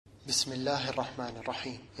بسم الله الرحمن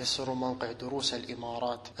الرحيم. يسر موقع دروس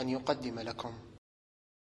الإمارات أن يقدم لكم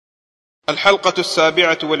الحلقة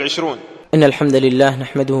 27. إن الحمد لله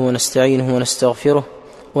نحمده ونستعينه ونستغفره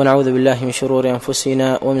ونعوذ بالله من شرور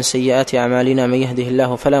أنفسنا ومن سيئات أعمالنا. من يهده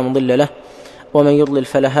الله فلا مضل له ومن يضلل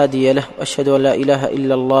فلا هادي له، وأشهد أن لا إله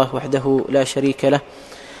إلا الله وحده لا شريك له،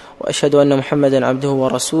 وأشهد أن محمدا عبده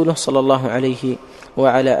ورسوله صلى الله عليه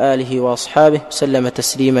وعلى آله وأصحابه سلم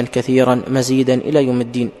تسليما كثيرا مزيدا إلى يوم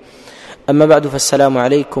الدين. أما بعد، فالسلام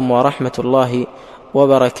عليكم ورحمة الله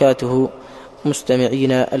وبركاته.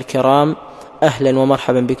 مستمعينا الكرام، أهلا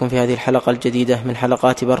ومرحبا بكم في هذه الحلقة الجديدة من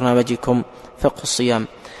حلقات برنامجكم فقه الصيام.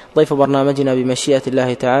 ضيف برنامجنا بمشيئة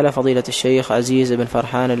الله تعالى فضيلة الشيخ عزيز بن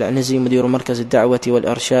فرحان العنزي، مدير مركز الدعوة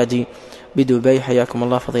والإرشاد بدبي. حياكم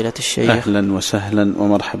الله فضيلة الشيخ. أهلا وسهلا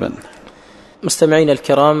ومرحبا. مستمعينا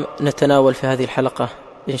الكرام، نتناول في هذه الحلقة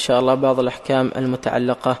إن شاء الله بعض الأحكام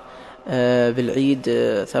المتعلقة بالعيد.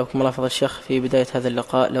 ثابكم الله فضل الشيخ، في بداية هذا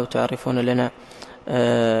اللقاء لو تعرفون لنا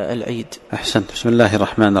العيد. أحسنت. بسم الله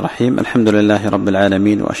الرحمن الرحيم. الحمد لله رب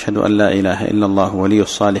العالمين، وأشهد أن لا إله إلا الله ولي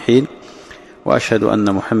الصالحين، وأشهد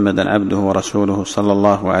أن محمدا عبده ورسوله صلى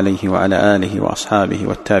الله عليه وعلى آله وأصحابه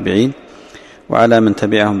والتابعين وعلى من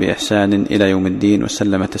تبعهم بإحسان إلى يوم الدين،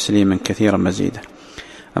 وسلم تسليما كثيرا مزيدا.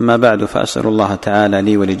 أما بعد، فأسأل الله تعالى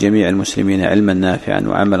لي ولجميع المسلمين علما نافعا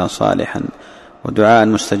وعملا صالحا ودعاء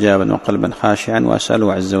مستجابا وقلبا خاشعا،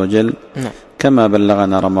 وأسأله عز وجل كما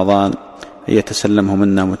بلغنا رمضان أن يتسلمه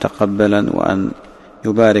منا متقبلا، وأن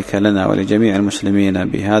يبارك لنا ولجميع المسلمين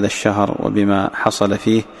بهذا الشهر وبما حصل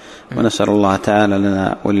فيه، ونسأل الله تعالى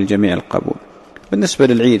لنا وللجميع القبول. بالنسبة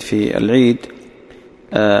للعيد، في العيد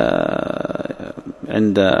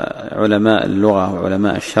عند علماء اللغة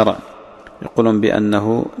وعلماء الشرع يقولون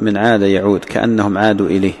بأنه من عاد يعود، كأنهم عادوا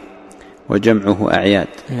إليه، وجمعه أعياد.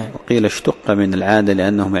 وقيل اشتق من العادة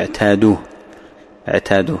لأنهم اعتادوه.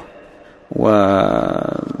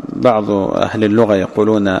 وبعض أهل اللغة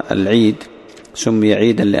يقولون العيد سمي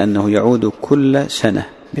عيدا لأنه يعود كل سنة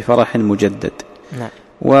بفرح مجدد.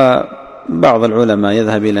 وبعض العلماء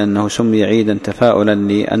يذهب إلى أنه سمي عيدا تفاؤلا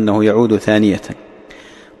لأنه يعود ثانية.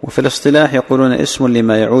 وفي الاصطلاح يقولون اسم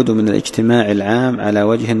لما يعود من الاجتماع العام على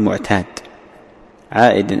وجه معتاد،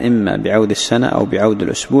 عائد إما بعود السنة أو بعود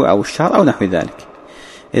الأسبوع أو الشهر أو نحو ذلك.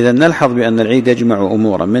 إذا نلحظ بأن العيد يجمع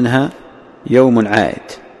أمورا، منها يوم عائد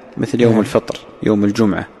مثل يوم الفطر يوم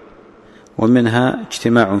الجمعة، ومنها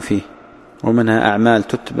اجتماع فيه، ومنها أعمال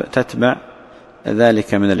تتبع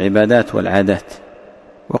ذلك من العبادات والعادات.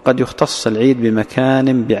 وقد يختص العيد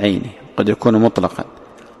بمكان بعينه، قد يكون مطلقا،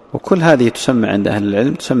 وكل هذه تسمى عند أهل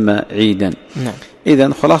العلم تسمى عيدا.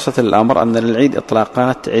 إذن خلاصة الأمر أن للعيد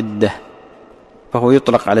إطلاقات عدة، فهو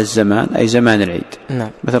يطلق على الزمان أي زمان العيد.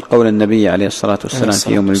 مثل قول النبي عليه الصلاة والسلام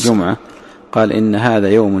في يوم الجمعة، قال إن هذا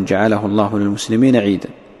يوم جعله الله للمسلمين عيدا.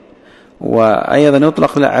 وأيضا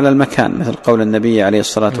يطلق على المكان، مثل قول النبي عليه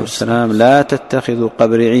الصلاة والسلام لا تتخذوا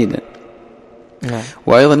قبري عيدا.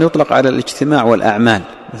 وأيضا يطلق على الاجتماع والأعمال،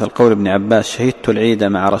 مثل قول ابن عباس شهدت العيد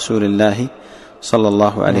مع رسول الله صلى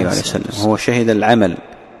الله عليه وسلم. هو شهد العمل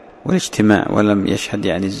والاجتماع ولم يشهد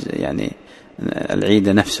يعني العيد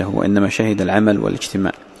نفسه، وإنما شهد العمل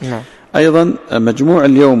والاجتماع. أيضا مجموع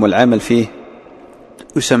اليوم والعمل فيه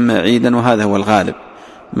يسمى عيدا، وهذا هو الغالب،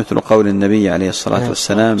 مثل قول النبي عليه الصلاة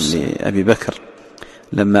والسلام لأبي بكر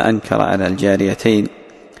لما أنكر على الجاريتين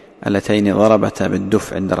اللتين ضربتا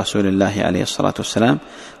بالدف عند رسول الله عليه الصلاة والسلام،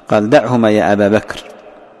 قال دعهما يا أبا بكر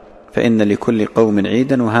فإن لكل قوم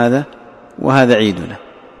عيدا وهذا عيدنا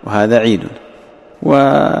وهذا عيدنا.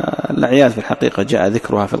 والأعياد في الحقيقة جاء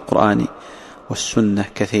ذكرها في القرآن والسنة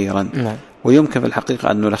كثيرا. ويمكن في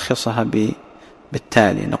الحقيقة أن نلخصها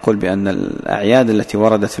بالتالي، نقول بأن الأعياد التي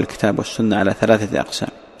وردت في الكتاب والسنة على 3 أقسام.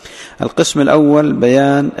 القسم الأول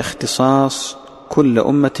بيان اختصاص كل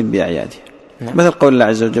أمة بأعيادها، مثل قول الله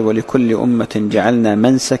عز وجل ولكل أمة جعلنا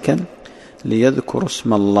منسكا ليذكروا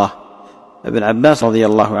اسم الله. ابن عباس رضي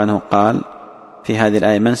الله عنه قال في هذه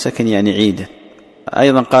الآية منسكا يعني عيدا.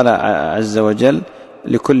 أيضا قال عز وجل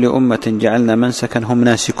لكل أمة جعلنا منسكا هم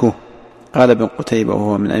ناسكوه. قال ابن قتيبة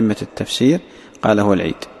وهو من أئمة التفسير قال هو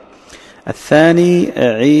العيد. الثاني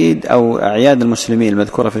عيد أو أعياد المسلمين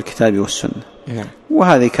المذكورة في الكتاب والسنة،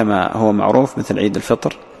 وهذه كما هو معروف مثل عيد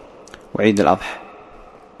الفطر وعيد الأضحى.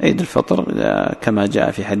 عيد الفطر كما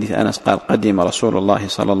جاء في حديث أنس قال قدم رسول الله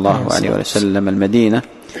صلى الله عليه وسلم المدينة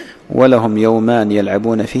ولهم يومان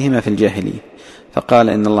يلعبون فيهما في الجاهلية، فقال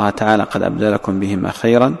إن الله تعالى قد أبدلكم بهما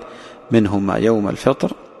خيرا منهما يوم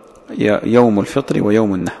الفطر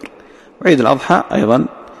ويوم النحر. وعيد الأضحى أيضا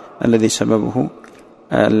الذي سببه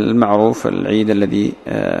المعروف، العيد الذي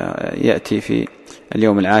يأتي في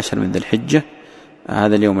اليوم 10 من ذي الحجة،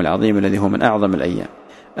 هذا اليوم العظيم الذي هو من أعظم الأيام.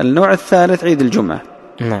 النوع الثالث عيد الجمعة،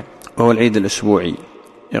 نعم، وهو العيد الأسبوعي.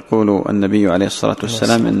 يقول النبي عليه الصلاة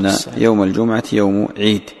والسلام إن يوم الجمعة يوم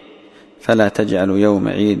عيد، فلا تجعلوا يوم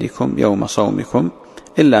عيدكم يوم صومكم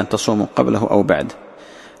إلا أن تصوموا قبله أو بعده.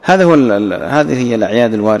 هذه هي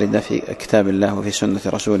الأعياد الواردة في كتاب الله وفي سنة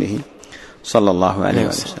رسوله صلى الله عليه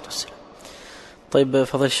وسلم. طيب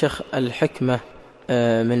فضل الشيخ، الحكمة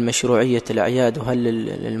من مشروعية الأعياد، وهل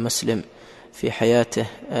للمسلم في حياته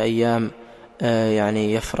أيام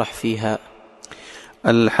يعني يفرح فيها؟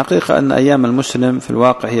 الحقيقة أن أيام المسلم في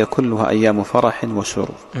الواقع هي كلها أيام فرح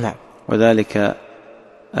وسرور، نعم، وذلك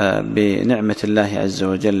بنعمة الله عز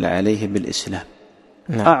وجل عليه بالإسلام.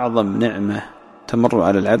 نعم. أعظم نعمة تمر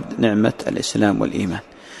على العبد نعمة الإسلام والإيمان،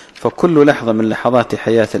 فكل لحظة من لحظات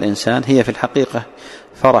حياة الإنسان هي في الحقيقة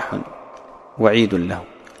فرح وعيد له.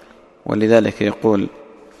 ولذلك يقول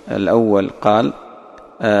الأول قال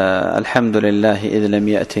الحمد لله إذ لم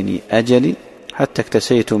يأتني أجلي حتى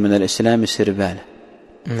اكتسيت من الإسلام سربالا.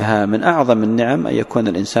 من أعظم النعم أن يكون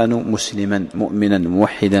الإنسان مسلما مؤمنا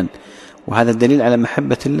موحدا، وهذا الدليل على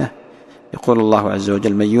محبة الله. يقول الله عز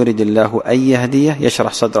وجل من يريد الله أن يهديه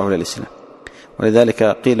يشرح صدره للإسلام. ولذلك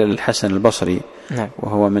قيل للحسن البصري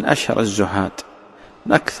وهو من أشهر الزهاد،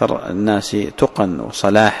 من أكثر الناس تقا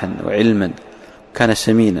وصلاحا وعلما، كان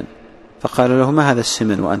سمينا، فقال له ما هذا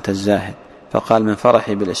السمن وأنت الزاهد؟ فقال من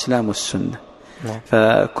فرحي بالإسلام والسنة.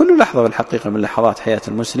 فكل لحظة بالحقيقة من لحظات حياة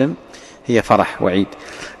المسلم هي فرح وعيد.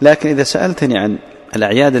 لكن إذا سألتني عن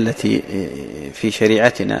الأعياد التي في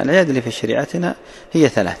شريعتنا، الأعياد اللي في شريعتنا هي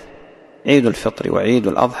ثلاث: عيد الفطر وعيد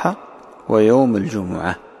الأضحى ويوم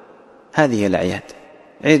الجمعة. هذه الأعياد،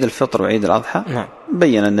 عيد الفطر وعيد الأضحى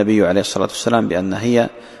بين النبي عليه الصلاة والسلام بأن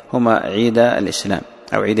هما عيد الإسلام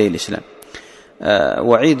أو عيدي الإسلام.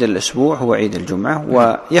 وعيد الأسبوع هو عيد الجمعة.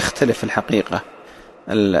 ويختلف الحقيقة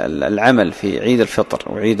العمل في عيد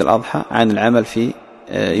الفطر وعيد الأضحى عن العمل في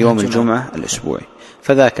يوم الجمعة الأسبوعي،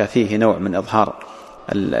 فذاك فيه نوع من إظهار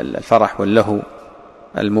الفرح واللهو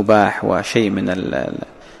المباح، وشيء من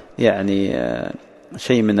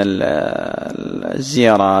شيء من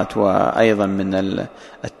الزيارات، وأيضا من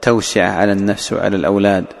التوسعة على النفس وعلى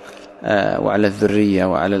الأولاد وعلى الذرية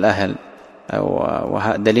وعلى الأهل.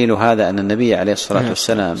 ودليل هذا أن النبي عليه الصلاة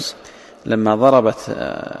والسلام لما ضربت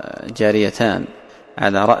جاريتان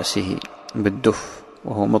على رأسه بالدف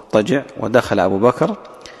وهو مضطجع ودخل أبو بكر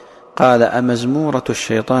قال أمزمورة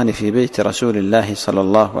الشيطان في بيت رسول الله صلى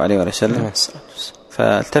الله عليه وسلم؟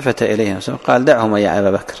 فالتفت إليه قال دعهما يا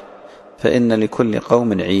أبا بكر فإن لكل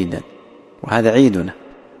قوم عيدا وهذا عيدنا.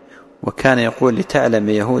 وكان يقول لتعلم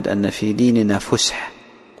يهود أن في ديننا فسح،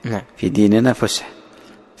 في ديننا فسح.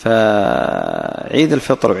 فعيد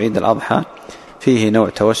الفطر وعيد الأضحى فيه نوع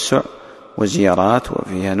توسع وزيارات،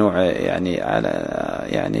 وفيها نوع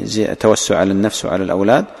توسع على النفس وعلى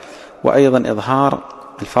الأولاد، وأيضا إظهار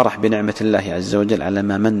الفرح بنعمة الله عز وجل على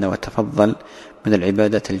ما من وتفضل من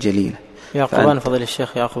العبادات الجليلة. يعقوبان فضل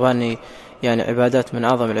الشيخ يعقوبان يعني عبادات من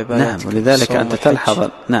أعظم العبادات. ولذلك أنت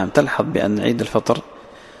تلحظ بأن عيد الفطر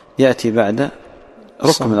يأتي بعد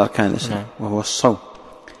ركن من أركان الإسلام وهو الصوم.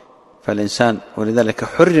 فالإنسان ولذلك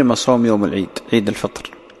حرم صوم يوم العيد، عيد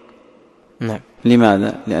الفطر.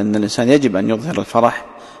 لماذا؟ لأن الإنسان يجب أن يظهر الفرح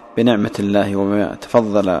بنعمة الله وما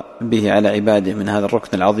تفضل به على عباده من هذا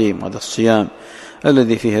الركن العظيم، هذا الصيام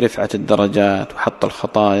الذي فيه رفعة الدرجات وحط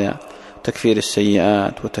الخطايا وتكفير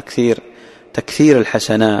السيئات وتكثير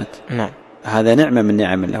الحسنات. هذا نعمة من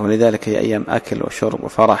نعم الله. ولذلك هي أيام أكل وشرب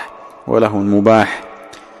وفرح وله مباح.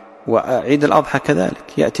 وعيد الأضحى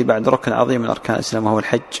كذلك يأتي بعد ركن عظيم من أركان الإسلام وهو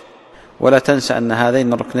الحج. ولا تنسى أن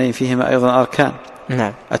هذين الركنين فيهما أيضا أركان.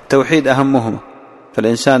 التوحيد أهمهما،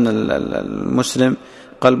 فالإنسان المسلم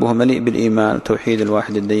قلبه مليء بالإيمان وتوحيد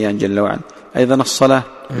الواحد الديان جل وعلا. أيضا الصلاة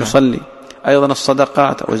يصلي، أيضا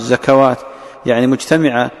الصدقات أو الزكوات، يعني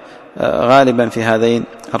مجتمعة غالبا في هذين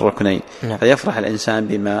الركنين. فيفرح الإنسان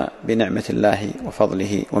بنعمة الله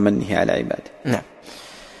وفضله ومنه على عباده.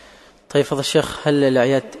 طيب فضل الشيخ، هل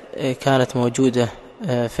الأعياد كانت موجودة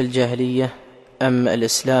في الجاهلية أم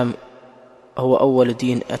الإسلام هو أول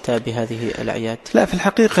دين أتى بهذه الأعياد؟ لا، في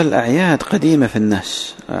الحقيقة الأعياد قديمة في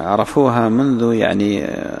الناس، عرفوها منذ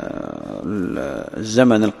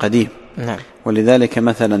الزمن القديم. ولذلك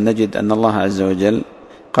مثلا نجد أن الله عز وجل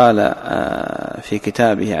قال في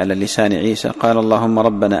كتابه على لسان عيسى قال اللهم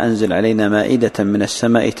ربنا أنزل علينا مائدة من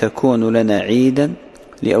السماء تكون لنا عيدا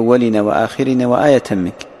لأولنا وآخرنا وآية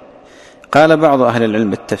منك. قال بعض أهل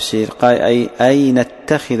العلم التفسير قال أي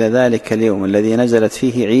نتخذ ذلك اليوم الذي نزلت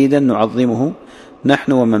فيه عيدا نعظمه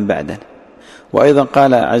نحن ومن بعدنا. وأيضا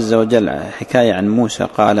قال عز وجل حكاية عن موسى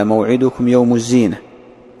قال موعدكم يوم الزينة.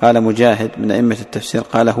 قال مجاهد من أئمة التفسير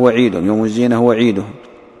قال هو عيد، يوم الزينة هو عيدهم.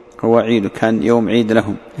 هو عيد، كان يوم عيد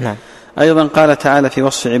لهم. نعم. أيضا قال تعالى في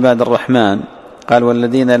وصف عباد الرحمن قال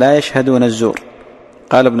والذين لا يشهدون الزور.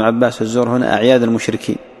 قال ابن عباس الزور هنا أعياد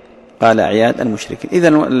المشركين، قال أعياد المشركين.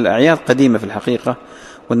 إذن الأعياد قديمة في الحقيقة،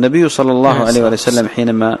 والنبي صلى الله عليه وسلم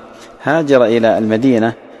حينما هاجر إلى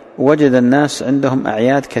المدينة وجد الناس عندهم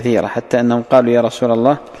أعياد كثيرة، حتى أنهم قالوا يا رسول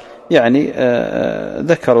الله، يعني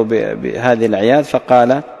ذكروا بهذه الأعياد،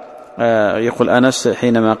 فقال يقول أنس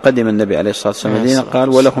حينما قدم النبي عليه الصلاة والسلام المدينة قال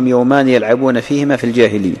ولهم يومان يلعبون فيهما في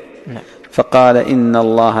الجاهلية، فقال إن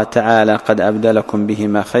الله تعالى قد أبدلكم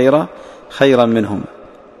بهما خيرا منهما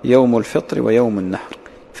يوم الفطر ويوم النحر.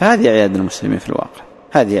 فهذه أعياد المسلمين في الواقع،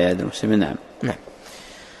 هذه أعياد المسلمين. نعم.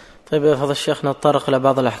 طيب فضل الشيخ، نتطرق إلى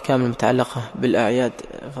بعض الأحكام المتعلقة بالأعياد.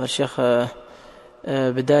 فضل الشيخ،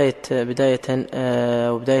 بداية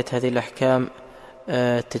هذه الأحكام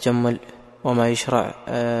التجمل وما يشرع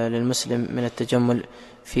للمسلم من التجمل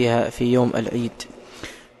فيها في يوم العيد.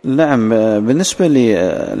 نعم، بالنسبة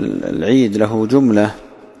للعيد له جملة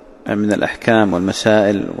من الأحكام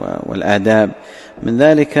والمسائل والآداب،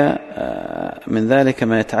 من ذلك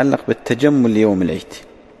ما يتعلق بالتجمل ليوم العيد.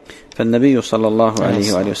 فالنبي صلى الله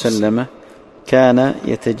عليه وآله وسلم كان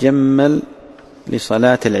يتجمل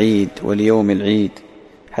لصلاة العيد وليوم العيد،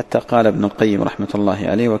 حتى قال ابن القيم رحمة الله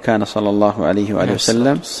عليه وكان صلى الله عليه وآله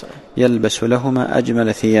وسلم يلبس لهما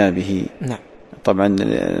أجمل ثيابه. نعم. طبعا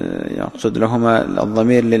يقصد لهما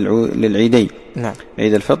الضمير للعيدين، نعم،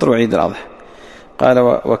 عيد الفطر وعيد الأضحى. قال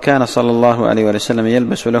وكان صلى الله عليه وسلم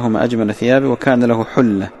يلبس لهما أجمل ثيابه، وكان له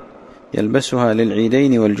حلة يلبسها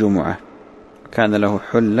للعيدين والجمعة، كان له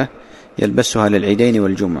حلة يلبسها للعيدين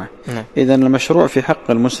والجمعة. إذن المشروع في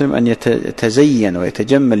حق المسلم أن يتزين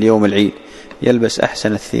ويتجمل يوم العيد، يلبس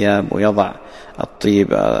أحسن الثياب ويضع الطيب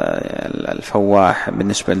الفواح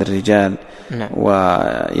بالنسبة للرجال،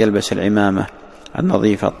 ويلبس العمامة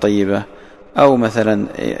النظيفة الطيبة، أو مثلا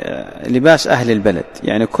لباس أهل البلد،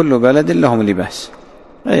 يعني كل بلد لهم لباس،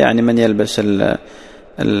 يعني من يلبس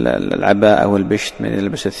العباءة والبشت، من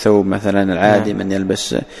يلبس الثوب مثلا العادي، من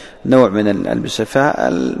يلبس نوع من الألبسة.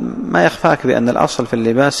 فما يخفاك بأن الأصل في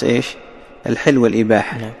اللباس إيش؟ الحل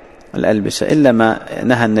والإباحة. الألبسة إلا ما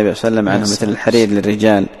نهى النبي صلى الله عليه وسلم عنه، مثل الحرير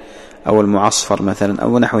للرجال أو المعصفر مثلا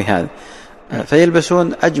أو نحو هذا.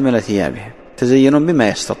 فيلبسون أجمل ثيابهم، تزينون بما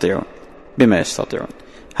يستطيعون.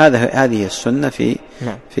 هذه السنة في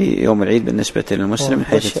يوم العيد بالنسبة للمسلم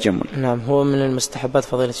حيث التجمل. نعم، هو من المستحبات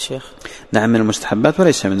فضيلة الشيخ. نعم، من المستحبات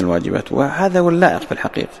وليس من الواجبات، وهذا هو اللائق في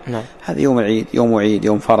الحقيقة. هذا يوم العيد، يوم عيد،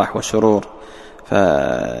 يوم فرح وسرور،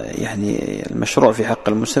 فيعني المشروع في حق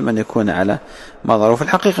المسلم أن يكون على مظهره. في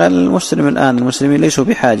الحقيقة المسلمين ليسوا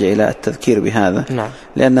بحاجة إلى التذكير بهذا،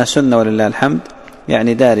 لأنها سنة ولله الحمد،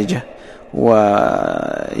 يعني دارجة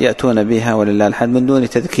ويأتون بها ولله الحمد من دون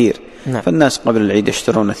تذكير. فالناس قبل العيد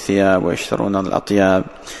يشترون الثياب ويشترون الأطياب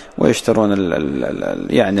ويشترون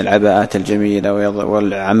يعني العباءات الجميلة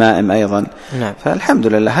والعمائم أيضا. فالحمد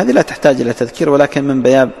لله هذه لا تحتاج إلى تذكير، ولكن من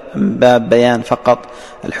باب بيان فقط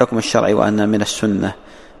الحكم الشرعي وأنها من السنة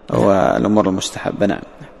والأمور المستحبة. نعم.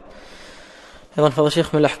 أيضا فضل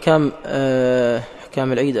الشيخ، من الأحكام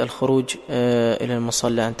أحكام العيد الخروج إلى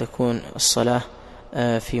المصلى، أن تكون الصلاة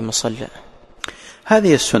في مصلى.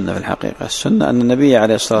 هذه السنة في الحقيقة. السنة أن النبي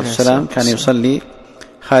عليه الصلاة والسلام كان يصلي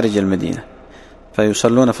خارج المدينة،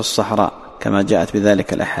 فيصلون في الصحراء كما جاءت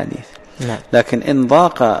بذلك الأحاديث. لكن إن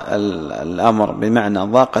ضاق الأمر، بمعنى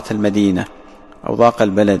ضاقت المدينة أو ضاق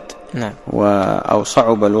البلد، أو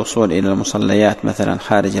صعب الوصول إلى المصليات مثلا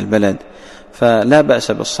خارج البلد، فلا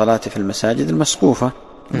بأس بالصلاة في المساجد المسقوفة،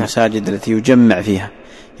 المساجد التي يجمع فيها،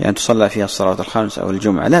 يعني تصلى فيها الصلوات الخمس أو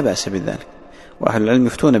الجمعة، لا بأس بذلك، وأهل العلم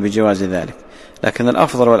يفتون بجواز ذلك. لكن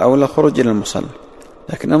الأفضل والأولى الخروج إلى المصلى،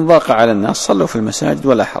 لكن إن ضاق على الناس صلوا في المساجد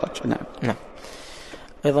ولا حرج. نعم.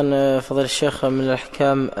 أيضا فضل الشيخ، من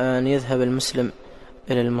الأحكام أن يذهب المسلم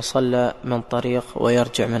إلى المصلى من طريق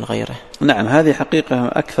ويرجع من غيره. نعم، هذه حقيقة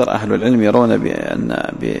أكثر أهل العلم يرون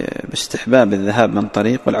باستحباب الذهاب من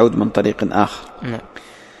طريق والعود من طريق آخر.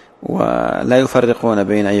 ولا يفرقون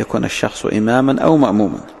بين أن يكون الشخص إماما أو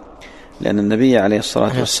مأموما، لأن النبي عليه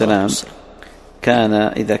الصلاة والسلام كان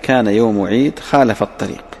إذا كان يوم عيد خالف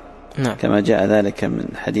الطريق، كما جاء ذلك من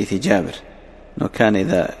حديث جابر، أنه كان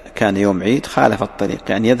إذا كان يوم عيد خالف الطريق،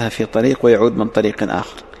 يعني يذهب في طريق ويعود من طريق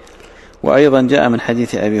آخر. وأيضا جاء من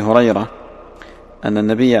حديث أبي هريرة أن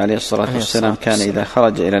النبي عليه الصلاة والسلام كان إذا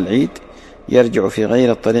خرج إلى العيد يرجع في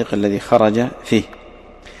غير الطريق الذي خرج فيه.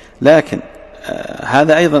 لكن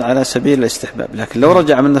هذا أيضا على سبيل الاستحباب، لكن لو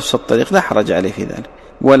رجع من نفس الطريق لا حرج عليه في ذلك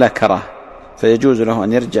ولا كراهة، فيجوز له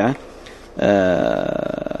أن يرجع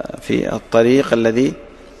في الطريق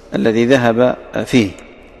الذي ذهب فيه،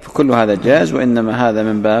 فكل هذا جائز، وإنما هذا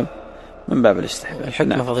من من باب الاستحباب.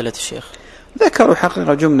 الحكمة نعم. فضيلة الشيخ ذكروا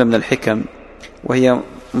حقيقة جملة من الحكم وهي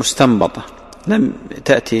مستنبطة لم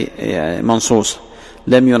تأتي يعني منصوصة،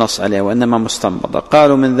 لم ينص عليها وإنما مستنبطة.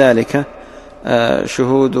 قالوا من ذلك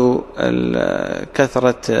شهود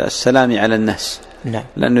كثرة السلام على الناس، نعم.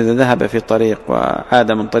 لأنه إذا ذهب في طريق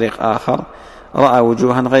وعاد من طريق آخر رأى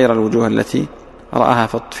وجوها غير الوجوه التي رآها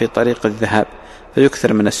في طريق الذهاب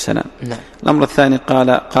فيكثر من السلام. نعم. الأمر الثاني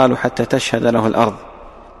قالوا حتى تشهد له الأرض،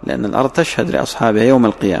 لأن الأرض تشهد لأصحابها يوم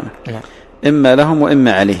القيامة، نعم. إما لهم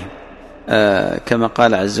وإما عليهم، كما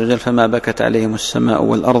قال عز وجل فما بكت عليهم السماء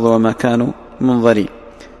والأرض وما كانوا منظرين.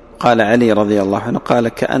 قال علي رضي الله عنه قال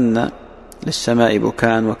كأن للسماء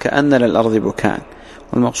بكاء وكأن للأرض بكاء،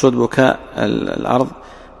 والمقصود بكاء الأرض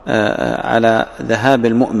على ذهاب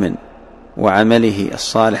المؤمن وعمله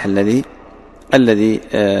الصالح الذي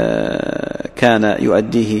كان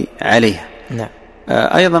يؤديه عليه. نعم.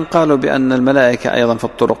 أيضا قالوا بأن الملائكة أيضا في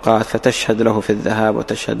الطرقات فتشهد له في الذهاب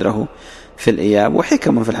وتشهد له في الإياب،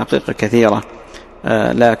 وحكم في الحقيقة كثيرة،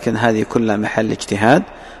 لكن هذه كلها محل اجتهاد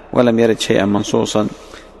ولم يرد شيئا منصوصا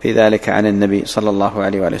في ذلك عن النبي صلى الله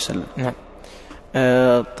عليه وآله وسلم. نعم.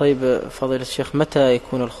 طيب فضيلة الشيخ، متى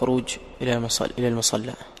يكون الخروج إلى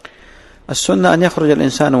المصلى؟ السنة أن يخرج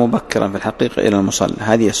الإنسان مبكرا في الحقيقة إلى المصلى،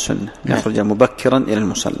 هذه السنة، يخرج مبكرا إلى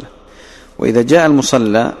المصلى. وإذا جاء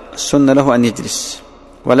المصلى السنة له أن يجلس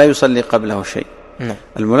ولا يصلي قبله شيء. نعم.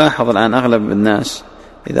 الملاحظ الآن أغلب الناس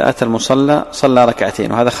إذا أتى المصلى صلى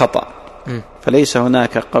ركعتين، وهذا خطأ. فليس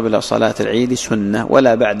هناك قبل صلاة العيد سنة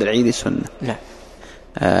ولا بعد العيد سنة. نعم.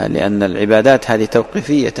 لأن العبادات هذه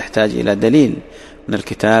توقيفية تحتاج إلى دليل من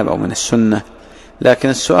الكتاب أو من السنة. لكن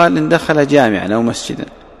السؤال إن دخل جامعا أو مسجدا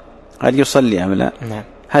هل يصلي أم لا؟ نعم.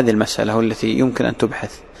 هذه المسألة التي يمكن أن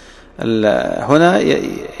تبحث. هنا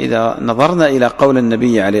إذا نظرنا إلى قول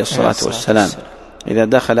النبي عليه الصلاة والسلام إذا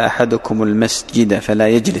دخل أحدكم المسجد فلا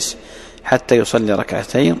يجلس حتى يصلي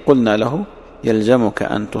ركعتين، قلنا له يلزمك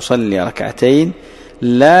أن تصلي ركعتين،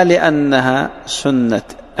 لا لأنها سنة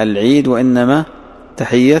العيد وإنما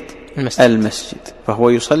تحية المسجد، فهو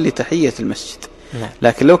يصلي تحية المسجد. نعم.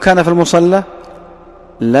 لكن لو كان في المصلى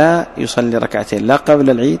لا يصلي ركعتين لا قبل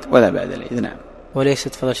العيد ولا بعد العيد. نعم.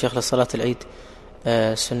 وليست فضل الشيخ لصلاة العيد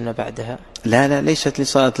سنة بعدها؟ لا ليست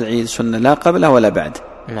لصلاة العيد سنة لا قبلها ولا بعد.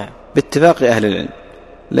 نعم. باتفاق أهل العلم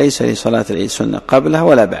ليس لصلاة العيد سنة قبلها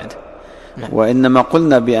ولا بعد. نعم. وإنما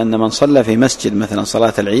قلنا بأن من صلى في مسجد مثلا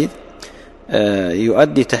صلاة العيد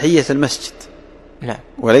يؤدي تحية المسجد. نعم.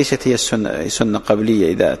 وليست هي سنة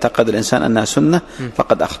قبلية. إذا اعتقد الإنسان أنها سنة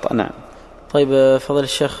فقد أخطأ. نعم. طيب فضل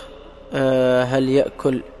الشيخ، هل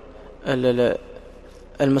يأكل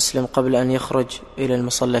المسلم قبل أن يخرج إلى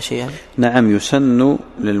المصلى شيئا؟ نعم، يسن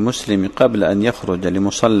للمسلم قبل أن يخرج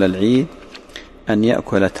لمصلى العيد أن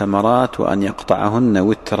يأكل تمرات وأن يقطعهن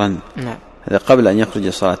وترا. نعم. هذا قبل أن يخرج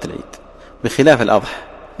صلاة العيد، بخلاف الأضحى.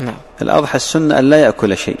 نعم. الأضحى السنة أن لا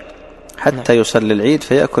يأكل شيء حتى يصلي العيد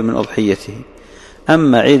فيأكل من أضحيته.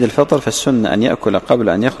 أما عيد الفطر فالسنة أن يأكل قبل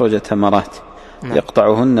أن يخرج تمرات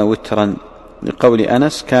يقطعهن وترا، لقول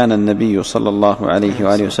أنس كان النبي صلى الله عليه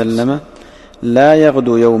وآله وسلم لا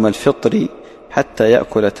يغدو يوم الفطر حتى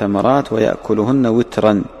يأكل تمرات ويأكلهن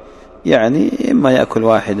وترا، يعني إما يأكل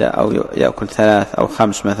واحدة أو يأكل 3 أو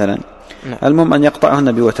 5 مثلا. المهم أن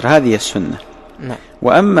يقطعهن بوتر، هذه السنة.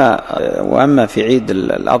 وأما في عيد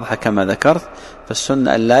الأضحى كما ذكرت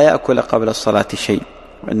فالسنة أن لا يأكل قبل الصلاة شيء،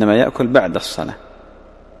 وإنما يأكل بعد الصلاة،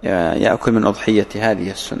 يأكل من أضحية،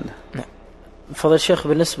 هذه السنة. فضل الشيخ،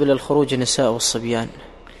 بالنسبة للخروج النساء والصبيان؟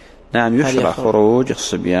 نعم، يشرع خروج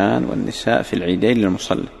الصبيان والنساء في العيدين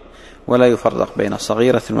للمصلى، ولا يفرق بين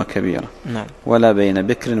صغيرة وكبيرة. نعم. ولا بين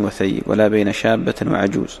بكر وثيب، ولا بين شابة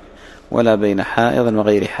وعجوز، ولا بين حائض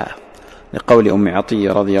وغير حائض، لقول أم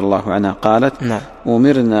عطية رضي الله عنها قالت: نعم.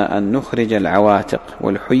 أمرنا أن نخرج العواتق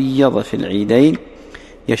والحيض في العيدين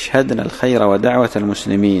يشهدن الخير ودعوة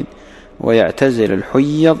المسلمين، ويعتزل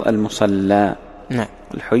الحيض المصلى. نعم.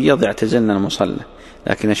 الحيض يعتزلن المصلى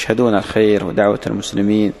لكن يشهدون الخير ودعوة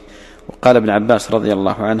المسلمين. وقال ابن عباس رضي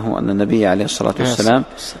الله عنه أن النبي عليه الصلاة والسلام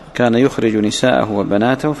كان يخرج نساءه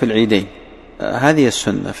وبناته في العيدين. هذه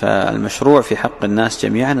السنة. فالمشروع في حق الناس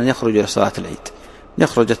جميعا أن يخرجوا لصلاة العيد،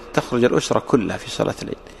 تخرج الأسرة كلها في صلاة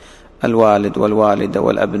العيد، الوالد والوالدة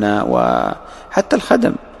والأبناء وحتى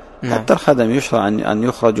الخدم. نعم. حتى الخدم يشرع أن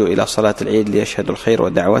يخرجوا إلى صلاة العيد ليشهدوا الخير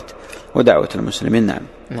ودعوة المسلمين. نعم.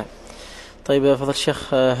 نعم. طيب فضل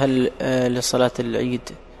الشيخ، هل لصلاة العيد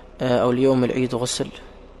أو ليوم العيد غسل؟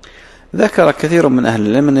 ذكر كثير من أهل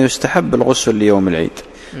العلم أنه يستحب الغسل ليوم العيد.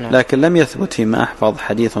 نعم. لكن لم يثبت فيما أحفظ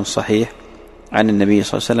حديث صحيح عن النبي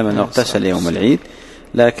صلى الله عليه وسلم أنه اغتسل يوم العيد،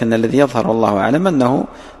 لكن الذي يظهر والله أعلم أنه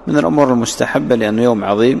من الأمور المستحبة، لأنه يوم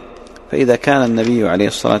عظيم فإذا كان النبي عليه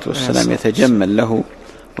الصلاة والسلام يتجمل له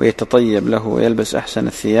ويتطيب له ويلبس أحسن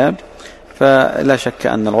الثياب، فلا شك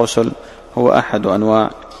أن الغسل هو أحد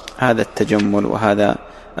أنواع هذا التجمل وهذا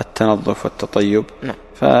التنظف والتطيب.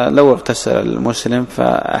 فلو اغتسل المسلم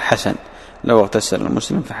فحسن، لو اغتسل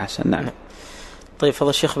المسلم فحسن. نعم. طيب فضل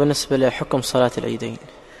الشيخ، بالنسبة لحكم صلاة العيدين؟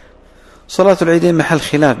 صلاة العيدين محل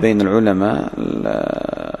خلاف بين العلماء.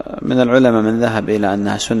 من العلماء من ذهب إلى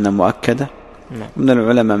أنها سنة مؤكدة، ومن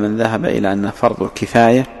العلماء من ذهب إلى أنها فرض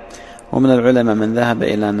كفاية، ومن العلماء من ذهب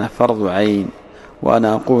إلى أنها فرض عين.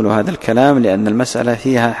 وأنا أقول هذا الكلام لأن المسألة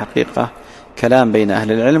فيها حقيقة كلام بين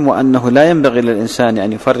أهل العلم، وأنه لا ينبغي للإنسان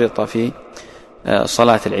أن يفرط في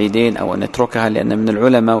صلاة العيدين أو أن يتركها، لأن من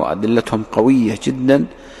العلماء وأدلتهم قوية جدا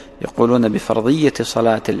يقولون بفرضية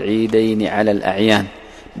صلاة العيدين على الأعيان،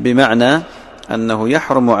 بمعنى أنه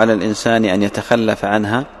يحرم على الإنسان أن يتخلف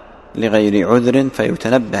عنها لغير عذر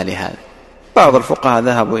فيتنبه لهذا. بعض الفقهاء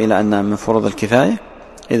ذهبوا إلى أنها من فروض الكفاية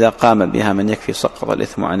إذا قام بها من يكفي سقط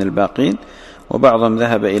الإثم عن الباقين، وبعضهم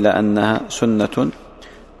ذهب إلى أنها سنة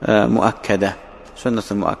مؤكدة.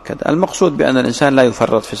 المقصود بأن الإنسان لا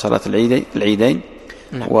يفرط في صلاة العيدين،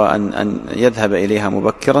 وأن يذهب إليها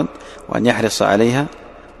مبكرا وأن يحرص عليها،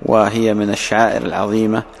 وهي من الشعائر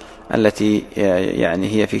العظيمة التي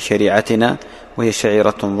يعني هي في شريعتنا، وهي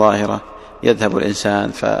شعيرة ظاهرة يذهب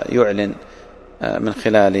الإنسان فيعلن من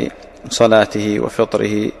خلال صلاته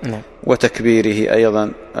وفطره وتكبيره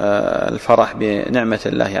أيضا الفرح بنعمة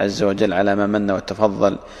الله عز وجل على ما من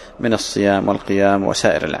وتفضل من الصيام والقيام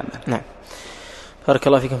وسائر الأعمال. نعم. بارك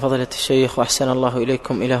الله فيكم فضيلة الشيخ وأحسن الله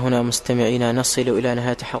إليكم. إلى هنا مستمعينا نصل إلى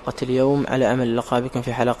نهاية حلقة اليوم، على أمل اللقاء بكم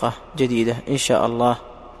في حلقة جديدة إن شاء الله.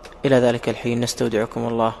 إلى ذلك الحين نستودعكم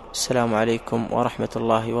الله. السلام عليكم ورحمة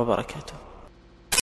الله وبركاته.